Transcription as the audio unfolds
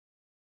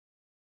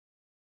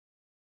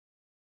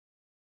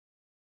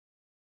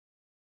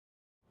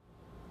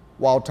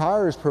While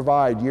tires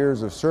provide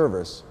years of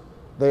service,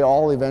 they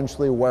all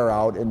eventually wear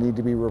out and need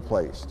to be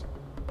replaced.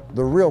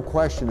 The real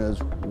question is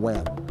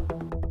when.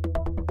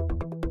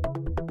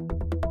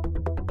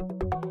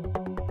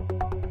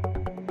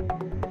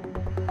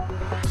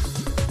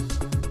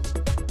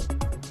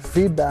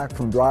 Feedback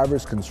from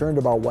drivers concerned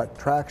about wet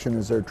traction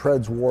as their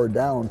treads wore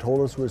down told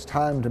us it was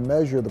time to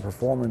measure the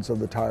performance of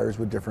the tires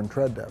with different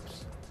tread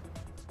depths.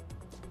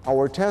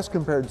 Our test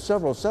compared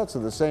several sets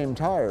of the same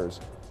tires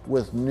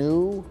with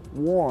new,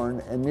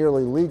 worn, and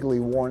nearly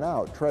legally worn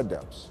out tread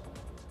depths.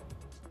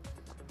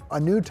 A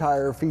new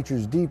tire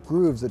features deep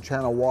grooves that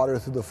channel water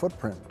through the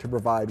footprint to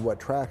provide wet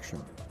traction.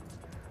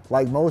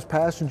 Like most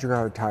passenger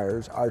car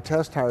tires, our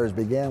test tires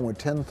began with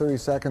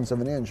 10/32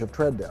 of an inch of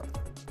tread depth.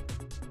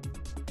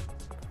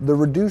 The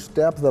reduced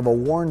depth of a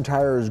worn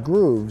tire's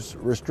grooves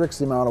restricts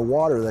the amount of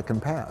water that can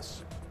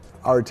pass.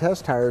 Our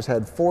test tires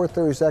had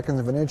 4/32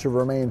 of an inch of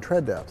remaining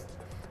tread depth,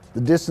 the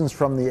distance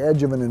from the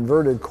edge of an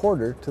inverted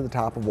quarter to the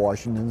top of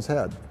Washington's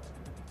Head.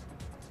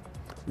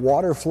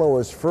 Water flow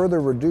is further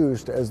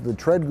reduced as the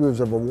tread grooves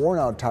of a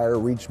worn-out tire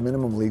reach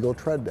minimum legal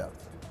tread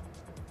depth.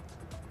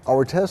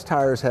 Our test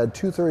tires had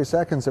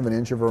 2/32 of an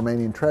inch of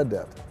remaining tread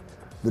depth,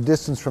 the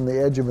distance from the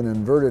edge of an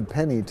inverted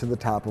penny to the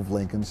top of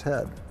Lincoln's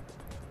Head.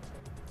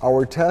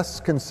 Our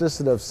tests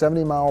consisted of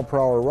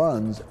 70-mile-per-hour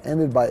runs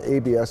ended by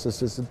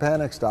ABS-assisted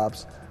panic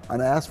stops on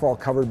asphalt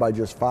covered by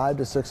just 5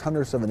 to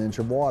 6/100ths of an inch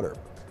of water,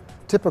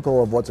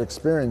 typical of what's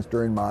experienced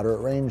during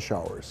moderate rain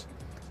showers.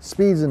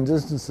 Speeds and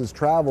distances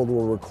traveled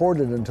were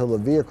recorded until the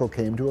vehicle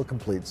came to a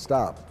complete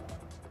stop.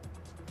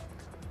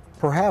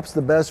 Perhaps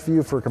the best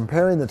view for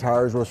comparing the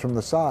tires was from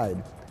the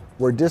side,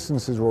 where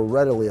distances were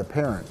readily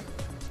apparent.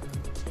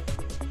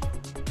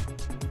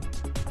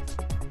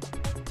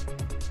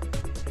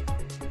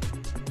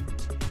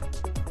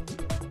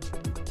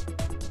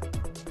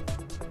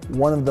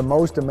 One of the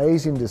most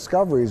amazing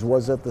discoveries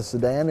was that the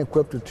sedan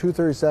equipped with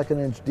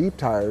 2/32 deep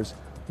tires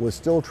was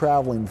still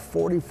traveling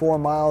 44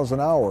 miles an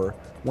hour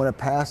when it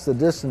passed the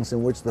distance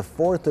in which the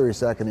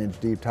 4/32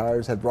 deep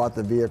tires had brought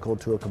the vehicle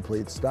to a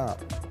complete stop.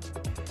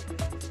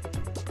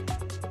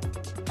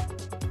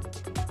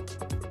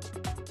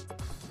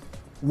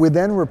 We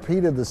then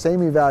repeated the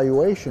same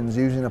evaluations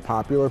using a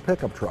popular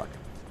pickup truck.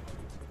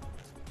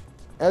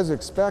 As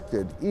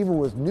expected, even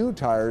with new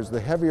tires,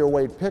 the heavier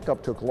weight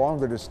pickup took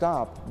longer to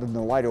stop than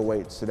the lighter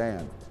weight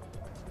sedan.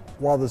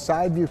 While the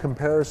side view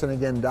comparison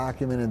again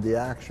documented the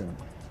action,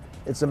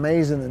 it's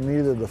amazing that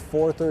neither the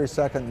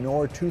 4/32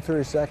 nor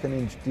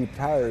 2/32 deep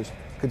tires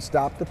could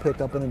stop the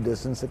pickup in a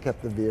distance that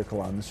kept the vehicle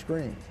on the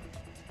screen.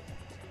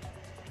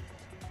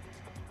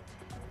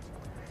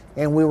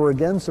 And we were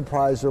again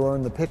surprised to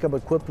learn the pickup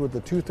equipped with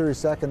the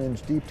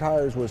 2/32 deep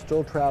tires was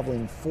still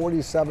traveling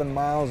 47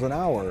 miles an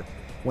hour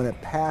when it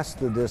passed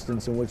the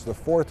distance in which the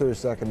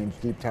 4/32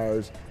 deep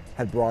tires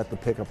had brought the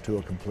pickup to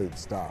a complete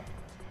stop.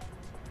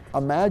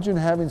 Imagine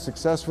having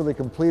successfully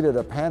completed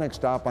a panic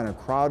stop on a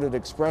crowded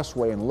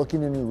expressway and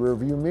looking in your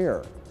rearview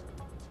mirror.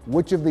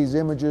 Which of these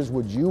images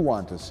would you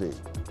want to see?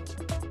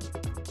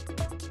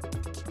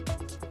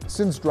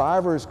 Since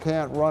drivers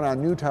can't run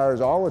on new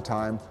tires all the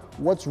time,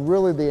 what's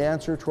really the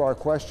answer to our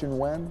question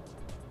when?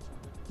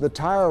 The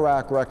Tire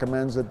Rack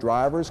recommends that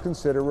drivers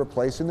consider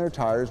replacing their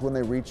tires when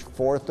they reach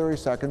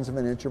 4/32 of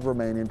an inch of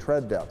remaining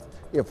tread depth,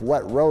 if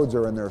wet roads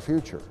are in their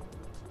future.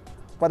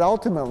 But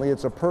ultimately,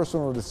 it's a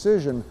personal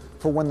decision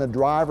for when the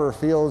driver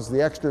feels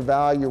the extra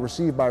value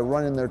received by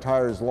running their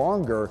tires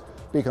longer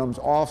becomes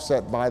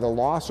offset by the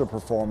loss of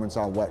performance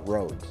on wet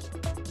roads.